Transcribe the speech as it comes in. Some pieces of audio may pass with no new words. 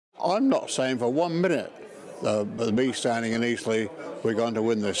I'm not saying for 1 minute that me standing in Eastleigh we're going to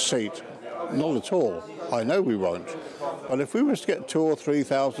win this seat. Not at all. I know we won't. But if we was to get 2,000 or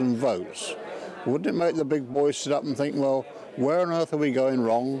 3,000 votes, wouldn't it make the big boys sit up and think, well, where on earth are we going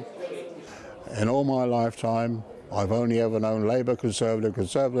wrong? In all my lifetime, I've only ever known Labour, Conservative,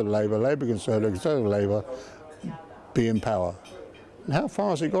 Conservative, Labour, Labour, Conservative, Conservative, Labour be in power. And how far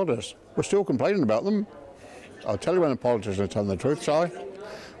has it got us? We're still complaining about them. I'll tell you when a politician is telling the truth, shall I?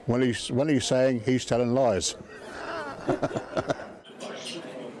 When he's saying he's telling lies.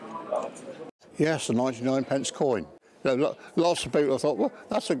 Yes, the 99p coin. You know, lots of people have thought, well,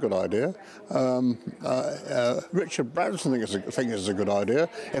 that's a good idea. Richard Branson thinks it's a good idea.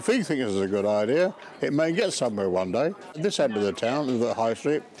 If he thinks it's a good idea, it may get somewhere one day. At this end of the town, the High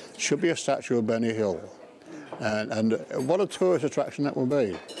Street, should be a statue of Benny Hill. And what a tourist attraction that would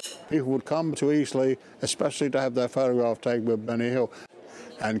be. People would come to Eastleigh, especially to have their photograph taken with Benny Hill.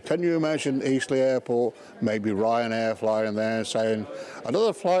 And can you imagine Eastleigh Airport, maybe Ryanair flying there and saying,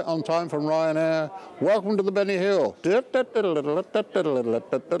 another flight on time from Ryanair, welcome to the Benny Hill.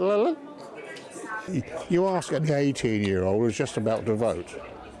 You ask any 18-year-old who's just about to vote,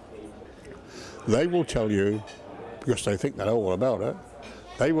 they will tell you, because they think they know all about it,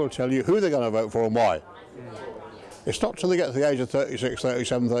 they will tell you who they're going to vote for and why. It's not till they get to the age of 36,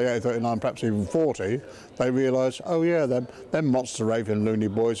 37, 38, 39, perhaps even 40, they realise, oh yeah, them MONSTER RAVING LOONY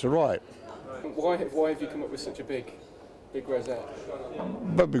boys are right. Why have you come up with such a big rosette?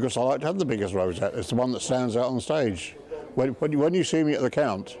 But because I like to have the biggest rosette. It's the one that stands out on stage. When you see me at the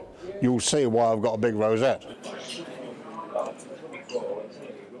count, you'll see why I've got a big rosette.